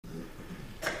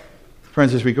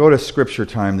Friends, as we go to Scripture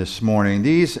time this morning,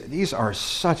 these are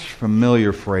such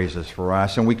familiar phrases for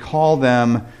us, and we call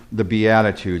them the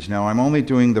Beatitudes. Now, I'm only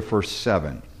doing the first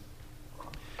 7.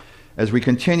 As we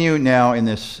continue now in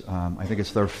this, I think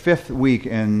it's their 5th week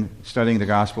in studying the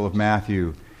Gospel of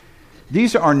Matthew,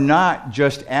 these are not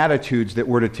just attitudes that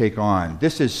we're to take on.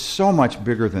 This is so much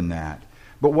bigger than that.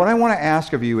 But what I want to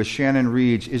ask of you as Shannon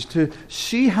reads is to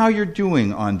see how you're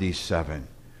doing on these 7.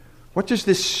 What does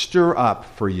this stir up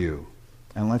for you?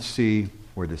 And let's see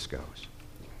where this goes.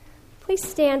 Please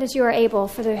stand as you are able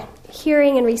for the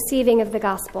hearing and receiving of the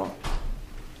gospel.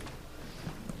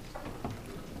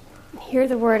 Hear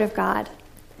the word of God.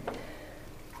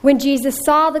 When Jesus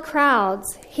saw the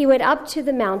crowds, he went up to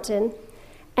the mountain,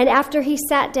 and after he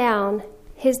sat down,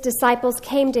 his disciples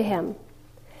came to him.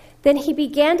 Then he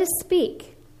began to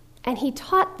speak, and he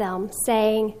taught them,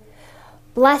 saying,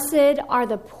 "Blessed are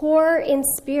the poor in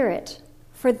spirit,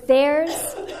 for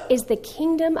theirs is the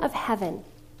kingdom of heaven.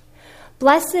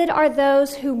 Blessed are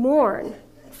those who mourn,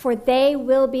 for they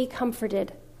will be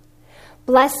comforted.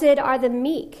 Blessed are the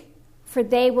meek, for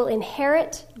they will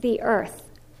inherit the earth.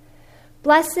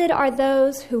 Blessed are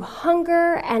those who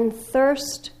hunger and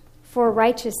thirst for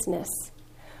righteousness,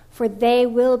 for they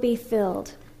will be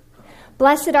filled.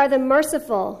 Blessed are the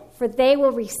merciful, for they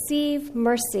will receive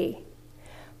mercy.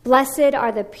 Blessed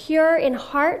are the pure in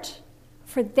heart,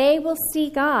 for they will see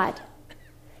God.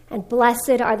 And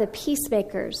blessed are the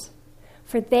peacemakers,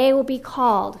 for they will be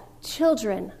called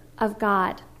children of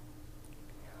God."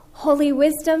 Holy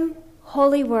wisdom,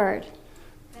 holy word.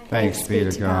 Thanks be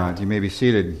to God. You may be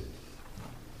seated.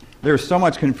 There's so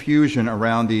much confusion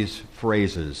around these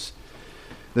phrases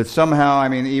that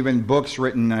somehow, even books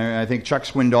written, I think Chuck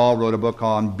Swindoll wrote a book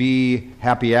on Be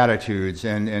Happy Attitudes,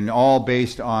 and all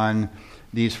based on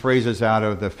these phrases out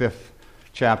of the 5th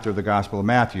chapter of the Gospel of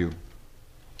Matthew.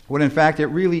 When in fact it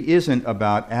really isn't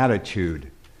about attitude.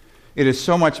 It is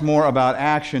so much more about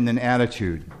action than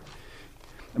attitude.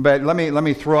 But let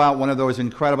me throw out one of those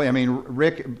incredible.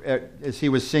 Rick, as he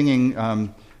was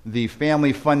singing the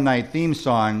Family Fun Night theme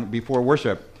song before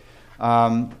worship,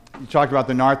 he talked about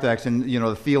the narthex and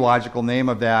the theological name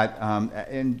of that.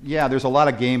 And yeah, there's a lot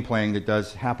of game playing that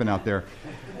does happen out there.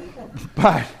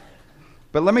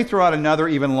 But let me throw out another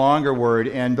even longer word,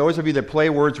 and those of you that play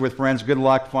words with friends, good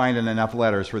luck finding enough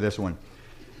letters for this one.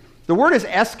 The word is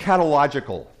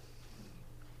eschatological.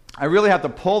 I really have to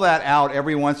pull that out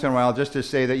every once in a while just to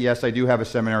say that, yes, I do have a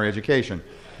seminary education.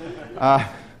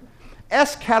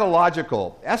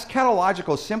 Eschatological.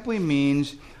 Eschatological simply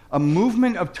means a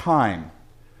movement of time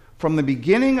from the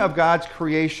beginning of God's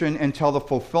creation until the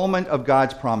fulfillment of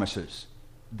God's promises.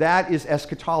 That is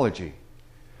eschatology.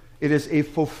 It is a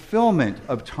fulfillment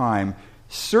of time,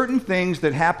 certain things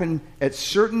that happen at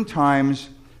certain times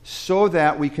so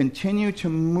that we continue to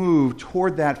move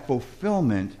toward that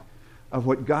fulfillment of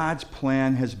what God's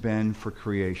plan has been for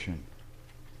creation.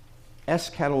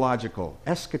 Eschatological,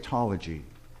 eschatology.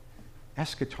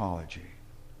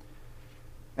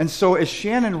 And so as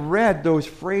Shannon read those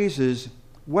phrases,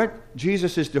 what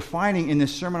Jesus is defining in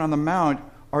this Sermon on the Mount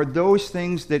are those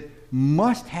things that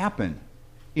must happen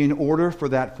in order for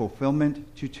that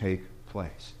fulfillment to take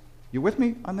place. You with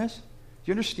me on this? Do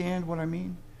you understand what I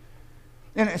mean?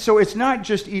 And so it's not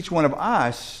just each one of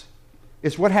us,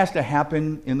 it's what has to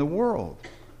happen in the world.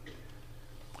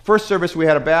 First service we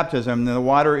had a baptism, and the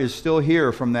water is still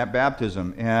here from that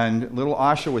baptism. And little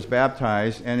Asha was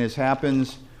baptized, and as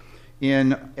happens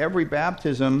in every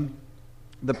baptism,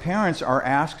 the parents are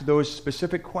asked those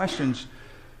specific questions,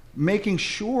 making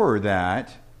sure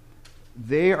that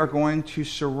they are going to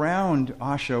surround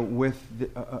Asha with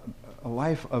a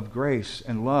life of grace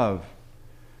and love,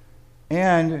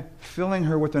 and filling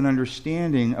her with an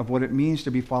understanding of what it means to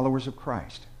be followers of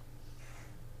Christ.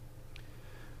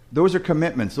 Those are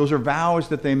commitments. Those are vows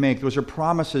that they make. Those are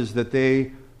promises that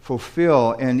they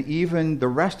fulfill. And even the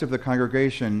rest of the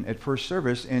congregation at first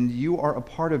service, and you are a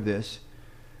part of this,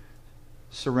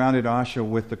 surrounded Asha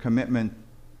with the commitment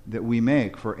that we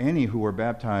make for any who are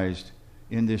baptized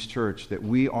in this church, that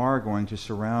we are going to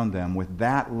surround them with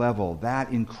that level,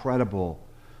 that incredible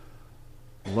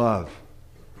love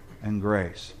and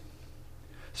grace.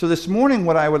 So this morning,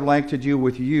 what I would like to do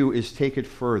with you is take it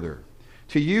further,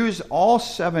 to use all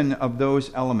 7 of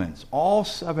those elements, all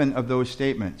 7 of those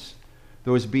statements,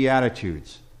 those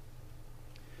Beatitudes,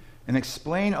 and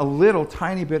explain a little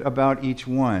tiny bit about each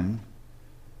one,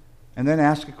 and then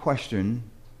ask a question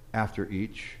after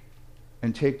each,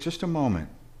 and take just a moment,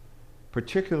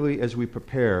 particularly as we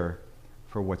prepare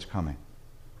for what's coming.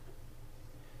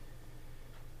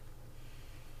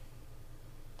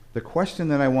 The question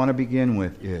that I want to begin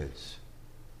with is,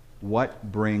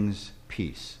 what brings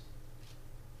peace?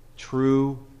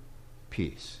 True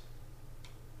peace.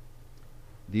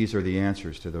 These are the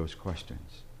answers to those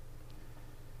questions.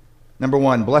 Number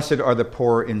one, blessed are the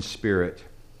poor in spirit.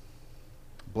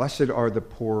 Blessed are the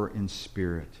poor in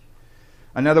spirit.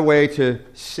 Another way to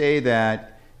say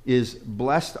that is,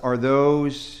 blessed are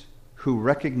those who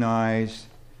recognize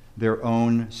their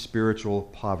own spiritual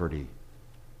poverty.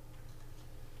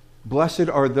 Blessed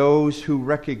are those who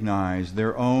recognize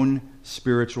their own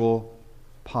spiritual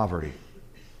poverty.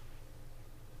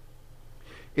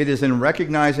 It is in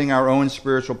recognizing our own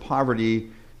spiritual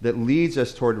poverty that leads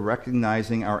us toward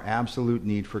recognizing our absolute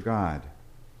need for God.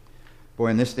 Boy,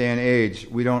 in this day and age,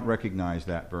 we don't recognize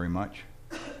that very much.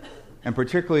 And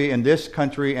particularly in this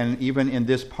country and even in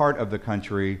this part of the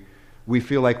country, we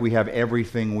feel like we have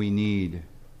everything we need.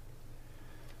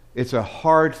 It's a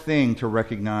hard thing to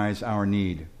recognize our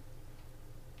need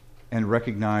and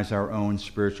recognize our own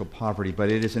spiritual poverty,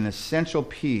 but it is an essential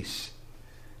piece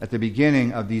at the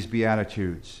beginning of these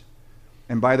Beatitudes.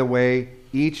 And by the way,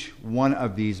 each one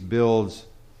of these builds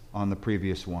on the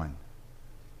previous one.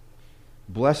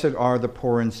 Blessed are the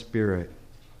poor in spirit.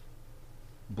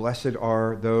 Blessed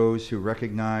are those who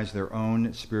recognize their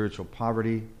own spiritual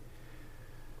poverty,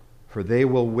 for they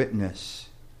will witness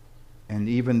and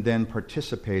even then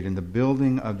participate in the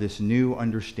building of this new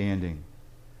understanding,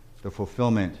 the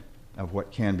fulfillment of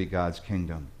what can be God's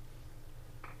kingdom.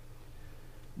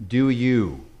 Do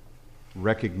you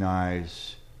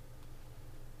recognize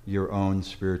your own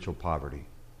spiritual poverty?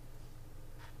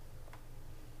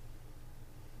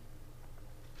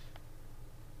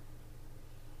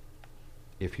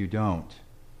 If you don't,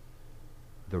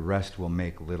 the rest will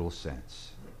make little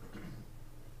sense.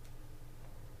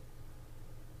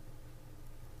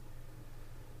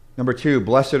 Number two,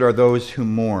 blessed are those who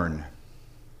mourn.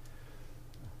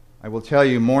 I will tell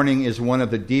you, mourning is one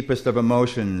of the deepest of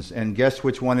emotions, and guess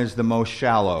which one is the most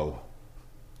shallow?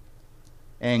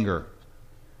 Anger.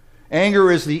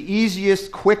 Anger is the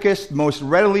easiest, quickest, most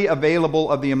readily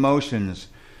available of the emotions.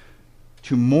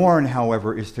 To mourn,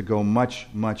 however, is to go much,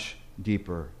 much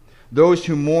deeper. Those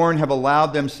who mourn have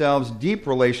allowed themselves deep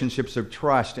relationships of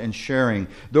trust and sharing.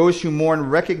 Those who mourn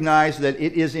recognize that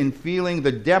it is in feeling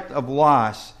the depth of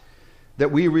loss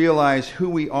that we realize who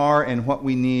we are and what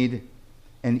we need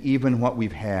and even what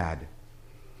we've had.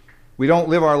 We don't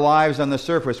live our lives on the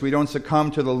surface. We don't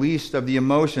succumb to the least of the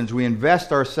emotions. We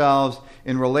invest ourselves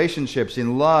in relationships,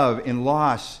 in love, in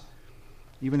loss,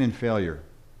 even in failure.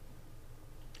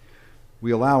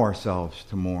 We allow ourselves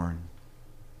to mourn.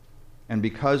 And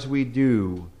because we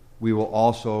do, we will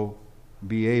also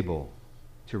be able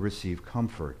to receive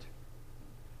comfort.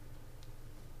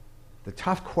 The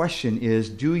tough question is,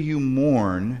 do you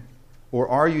mourn, or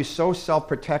are you so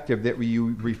self-protective that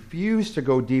you refuse to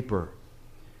go deeper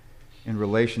in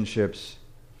relationships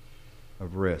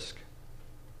of risk?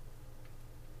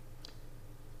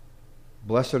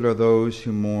 Blessed are those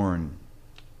who mourn,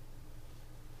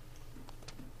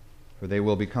 for they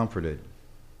will be comforted.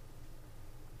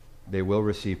 They will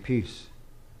receive peace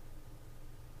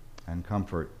and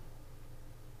comfort.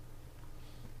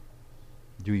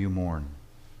 Do you mourn?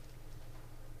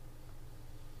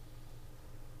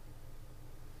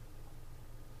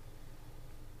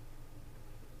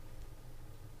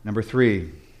 Number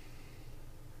three,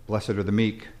 blessed are the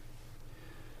meek.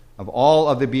 Of all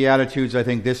of the Beatitudes, I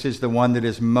think this is the one that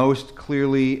is most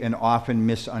clearly and often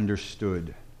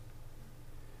misunderstood.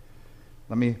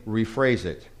 Let me rephrase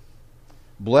it.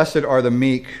 Blessed are the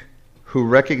meek who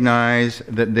recognize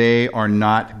that they are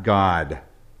not God.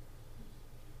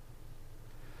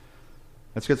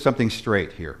 Let's get something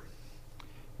straight here.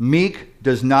 Meek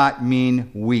does not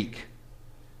mean weak.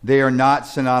 They are not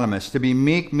synonymous. To be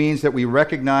meek means that we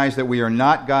recognize that we are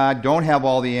not God, don't have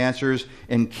all the answers,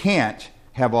 and can't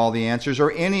have all the answers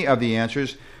or any of the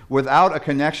answers without a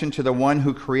connection to the one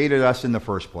who created us in the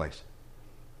first place.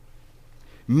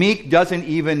 Meek doesn't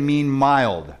even mean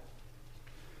mild,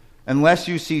 unless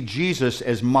you see Jesus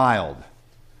as mild.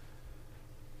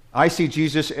 I see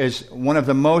Jesus as one of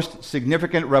the most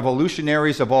significant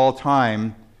revolutionaries of all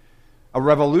time, a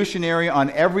revolutionary on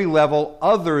every level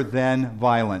other than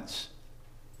violence.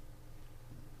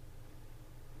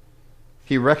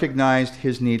 He recognized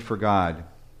his need for God.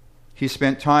 He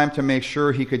spent time to make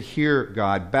sure he could hear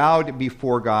God, bowed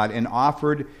before God, and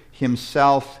offered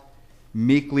himself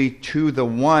meekly to the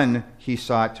one he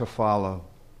sought to follow.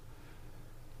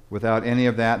 Without any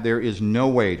of that, there is no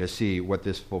way to see what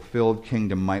this fulfilled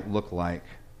kingdom might look like.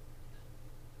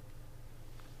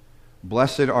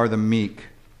 Blessed are the meek.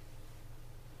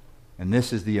 And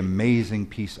this is the amazing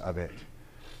piece of it.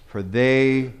 For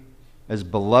they, as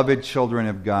beloved children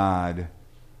of God,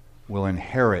 will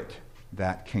inherit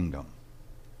that kingdom.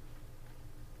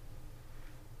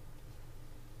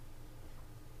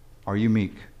 Are you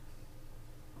meek?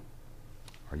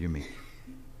 Are you meek?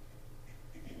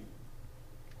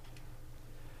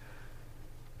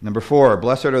 Number 4,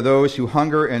 blessed are those who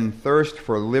hunger and thirst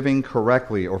for living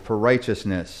correctly or for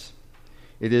righteousness.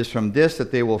 It is from this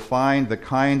that they will find the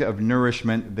kind of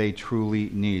nourishment they truly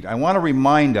need. I want to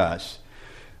remind us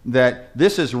that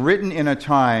this is written in a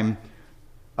time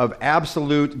of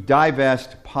absolute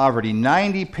divest poverty.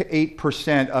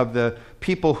 98% of the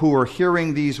people who are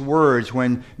hearing these words,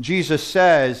 when Jesus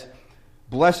says,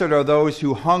 blessed are those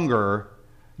who hunger,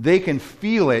 they can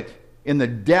feel it in the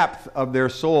depth of their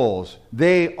souls.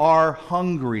 They are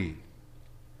hungry.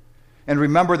 And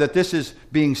remember that this is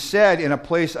being said in a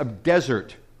place of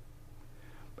desert.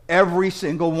 Every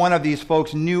single one of these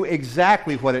folks knew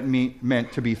exactly what it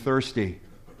meant to be thirsty.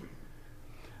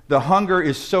 The hunger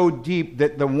is so deep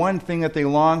that the one thing that they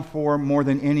long for more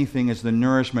than anything is the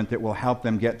nourishment that will help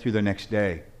them get through the next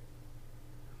day.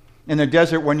 In the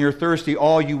desert, when you're thirsty,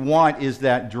 all you want is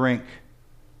that drink.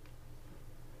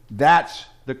 That's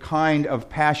the kind of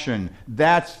passion.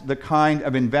 That's the kind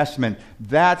of investment.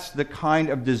 That's the kind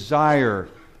of desire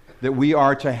that we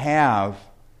are to have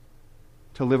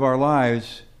to live our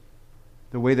lives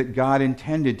the way that God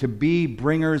intended, to be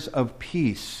bringers of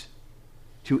peace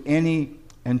to any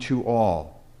and to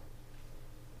all.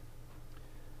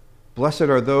 Blessed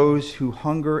are those who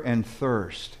hunger and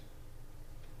thirst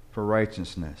for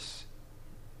righteousness,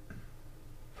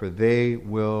 for they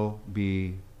will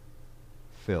be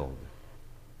filled.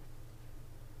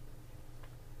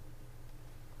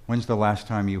 When's the last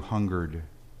time you hungered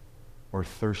or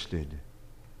thirsted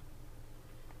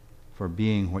for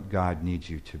being what God needs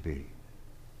you to be?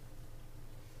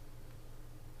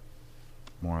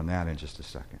 More on that in just a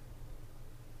second.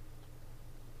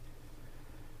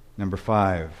 Number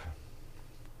 5,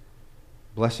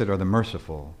 blessed are the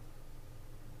merciful,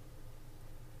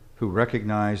 who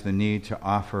recognize the need to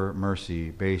offer mercy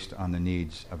based on the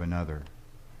needs of another.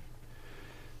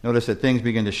 Notice that things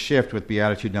begin to shift with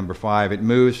Beatitude number 5. It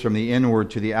moves from the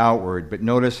inward to the outward, but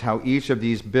notice how each of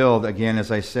these build, again, as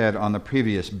I said on the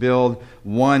previous, build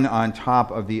one on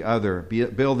top of the other,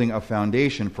 building a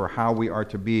foundation for how we are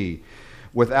to be.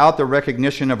 Without the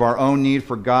recognition of our own need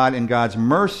for God and God's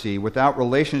mercy, without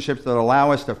relationships that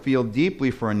allow us to feel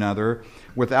deeply for another,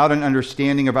 without an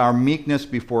understanding of our meekness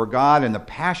before God and the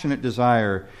passionate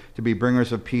desire to be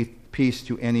bringers of peace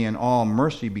to any and all,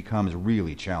 mercy becomes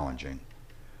really challenging.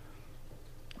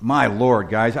 My Lord,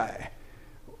 guys,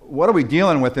 what are we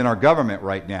dealing with in our government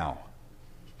right now?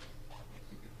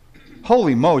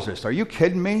 Holy Moses, are you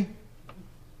kidding me?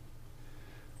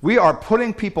 We are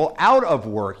putting people out of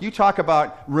work. You talk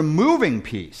about removing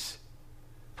peace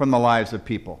from the lives of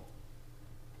people.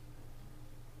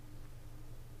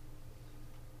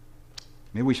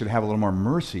 Maybe we should have a little more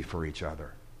mercy for each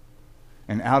other.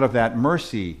 And out of that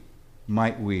mercy,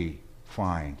 might we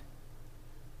find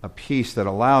a peace that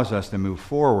allows us to move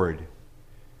forward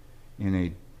in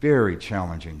a very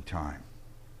challenging time.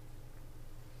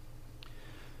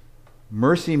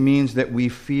 Mercy means that we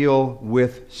feel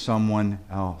with someone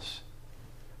else,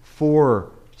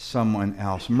 for someone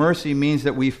else. Mercy means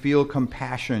that we feel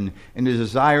compassion and a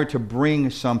desire to bring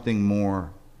something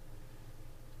more.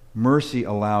 Mercy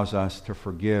allows us to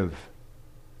forgive.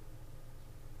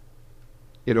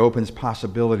 It opens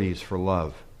possibilities for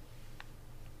love.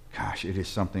 Gosh, it is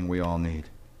something we all need.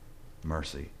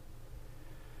 Mercy.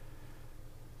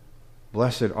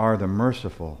 Blessed are the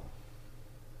merciful,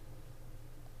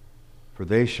 for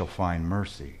they shall find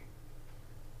mercy.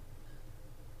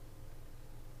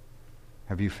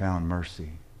 Have you found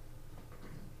mercy?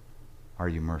 Are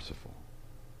you merciful?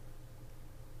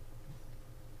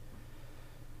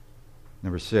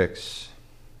 Number 6,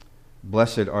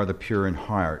 blessed are the pure in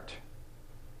heart,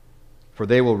 for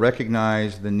they will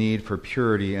recognize the need for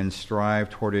purity and strive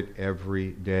toward it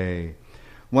every day.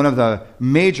 One of the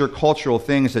major cultural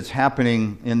things that's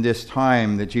happening in this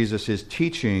time that Jesus is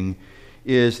teaching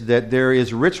is that there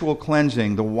is ritual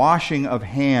cleansing, the washing of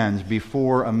hands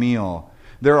before a meal.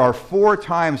 There are 4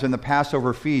 times in the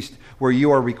Passover feast where you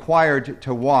are required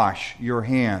to wash your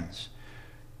hands.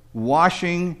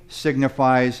 Washing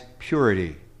signifies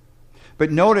purity.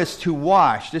 But notice, to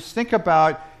wash, just think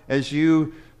about as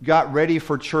you got ready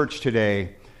for church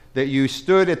today, that you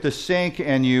stood at the sink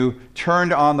and you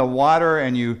turned on the water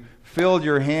and you filled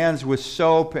your hands with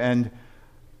soap and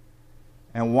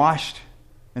washed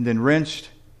and then rinsed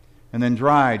and then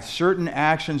dried. Certain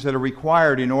actions that are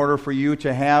required in order for you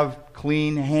to have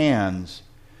clean hands.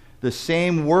 the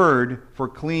same word for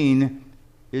clean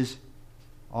is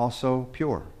also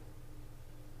pure.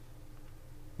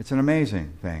 It's an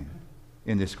amazing thing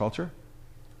in this culture.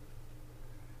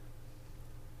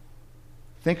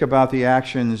 Think about the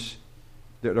actions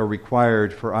that are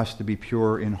required for us to be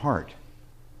pure in heart.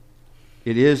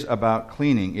 It is about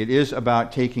cleaning. It is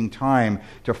about taking time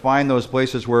to find those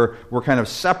places where we're kind of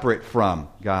separate from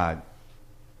God.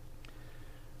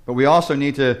 But we also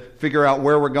need to figure out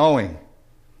where we're going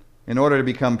in order to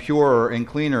become purer and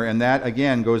cleaner. And that,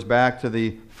 again, goes back to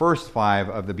the first 5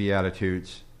 of the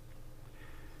Beatitudes.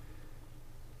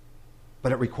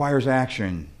 But it requires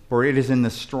action, for it is in the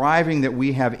striving that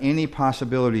we have any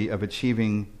possibility of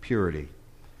achieving purity.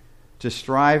 To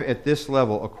strive at this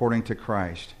level according to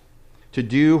Christ. To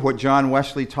do what John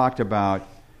Wesley talked about,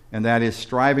 and that is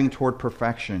striving toward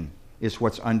perfection, is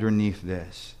what's underneath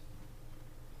this.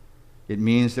 It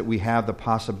means that we have the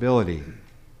possibility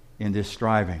in this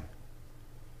striving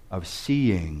of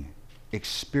seeing,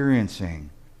 experiencing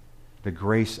the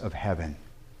grace of heaven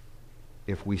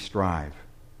if we strive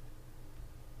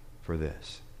for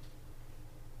this.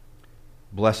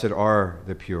 Blessed are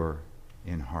the pure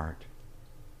in heart,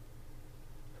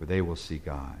 for they will see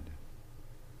God.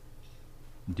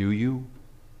 Do you?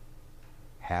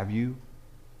 Have you?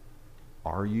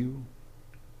 Are you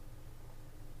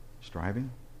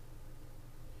striving?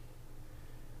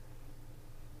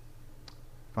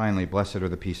 Finally, blessed are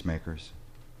the peacemakers.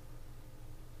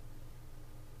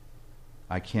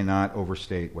 I cannot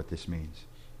overstate what this means.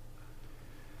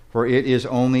 For it is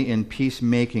only in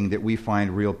peacemaking that we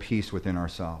find real peace within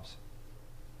ourselves.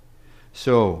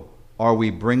 So, are we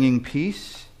bringing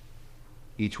peace,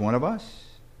 each one of us,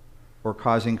 or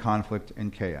causing conflict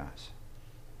and chaos?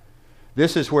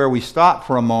 This is where we stop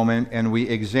for a moment and we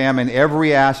examine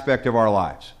every aspect of our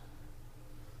lives.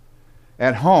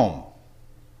 At home,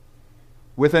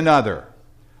 with another,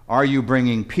 are you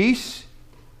bringing peace,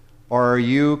 or are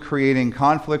you creating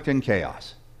conflict and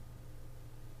chaos?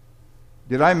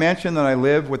 Did I mention that I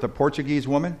live with a Portuguese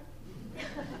woman?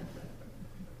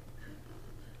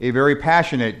 A very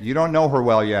passionate, you don't know her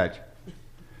well yet,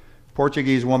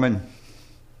 Portuguese woman.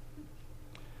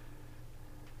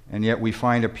 And yet we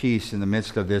find a peace in the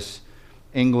midst of this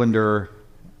Englander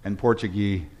and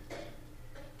Portuguese,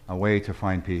 a way to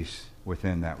find peace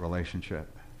within that relationship.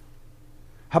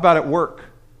 How about at work?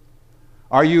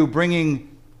 Are you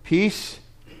bringing peace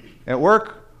at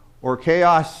work or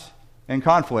chaos and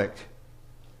conflict?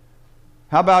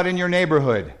 How about in your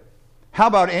neighborhood? How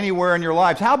about anywhere in your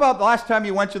lives? How about the last time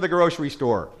you went to the grocery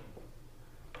store?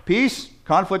 Peace,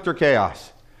 conflict, or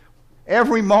chaos?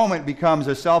 Every moment becomes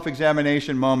a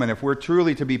self-examination moment if we're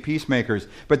truly to be peacemakers.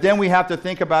 But then we have to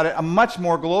think about it much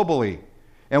more globally.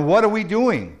 And what are we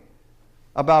doing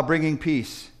about bringing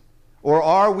peace? Or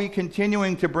are we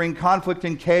continuing to bring conflict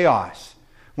and chaos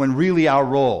when really our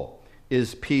role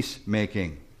is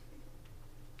peacemaking?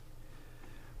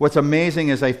 What's amazing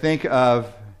is I think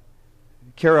of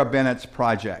Kara Bennett's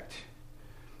project.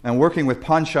 I'm working with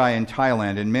Panchai in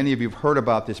Thailand, and many of you have heard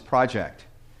about this project.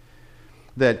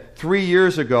 That 3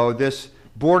 years ago, this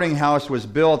boarding house was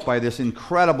built by this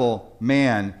incredible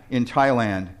man in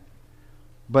Thailand,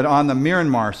 but on the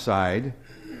Myanmar side,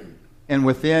 and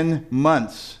within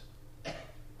months,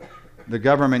 the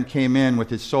government came in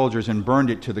with its soldiers and burned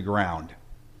it to the ground.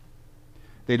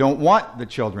 They don't want the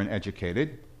children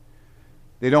educated.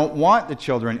 They don't want the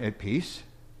children at peace.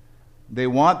 They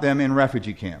want them in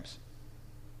refugee camps.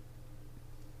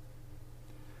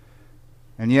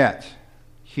 And yet,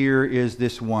 here is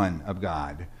this one of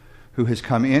God who has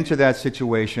come into that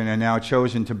situation and now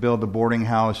chosen to build the boarding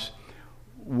house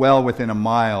well within a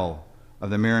mile of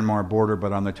the Myanmar border,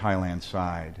 but on the Thailand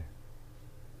side.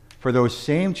 For those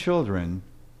same children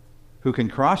who can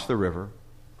cross the river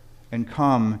and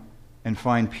come and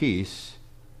find peace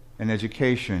and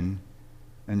education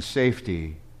and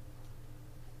safety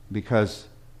because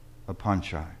of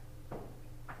Panchai.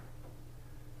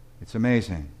 It's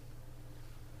amazing.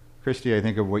 Christy, I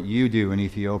think of what you do in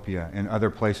Ethiopia and other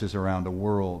places around the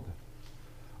world.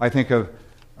 I think of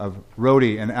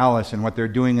Rodi and Alice and what they're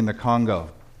doing in the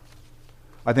Congo.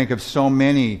 I think of so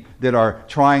many that are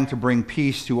trying to bring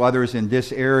peace to others in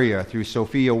this area through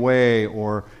Sophia Way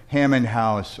or Hammond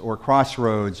House or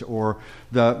Crossroads or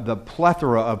the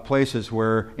plethora of places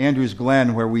where Andrews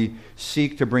Glen, where we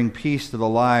seek to bring peace to the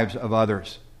lives of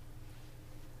others.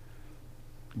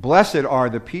 Blessed are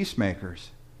the peacemakers.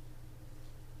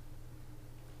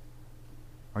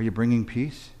 Are you bringing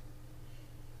peace?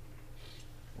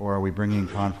 Or are we bringing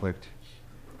conflict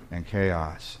and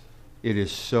chaos? It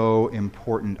is so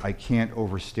important, I can't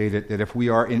overstate it, that if we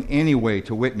are in any way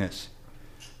to witness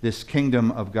this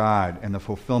kingdom of God and the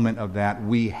fulfillment of that,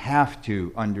 we have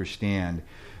to understand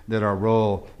that our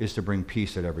role is to bring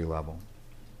peace at every level.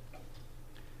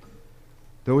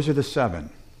 Those are the 7.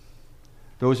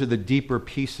 Those are the deeper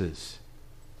pieces.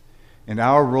 And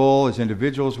our role as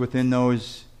individuals within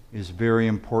those is very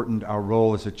important. Our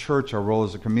role as a church, our role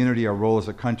as a community, our role as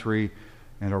a country,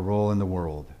 and our role in the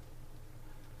world.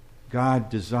 God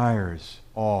desires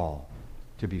all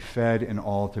to be fed and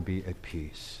all to be at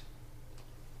peace.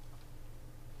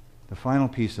 The final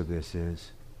piece of this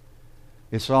is,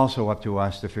 it's also up to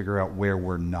us to figure out where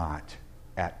we're not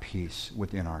at peace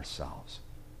within ourselves.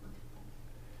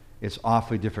 It's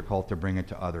awfully difficult to bring it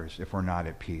to others if we're not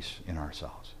at peace in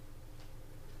ourselves.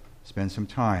 Spend some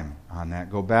time on that.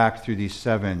 Go back through these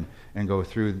 7 and go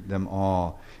through them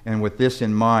all. And with this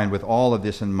in mind, with all of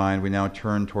this in mind, we now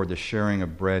turn toward the sharing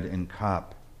of bread and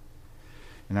cup.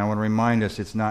 And I want to remind us, it's not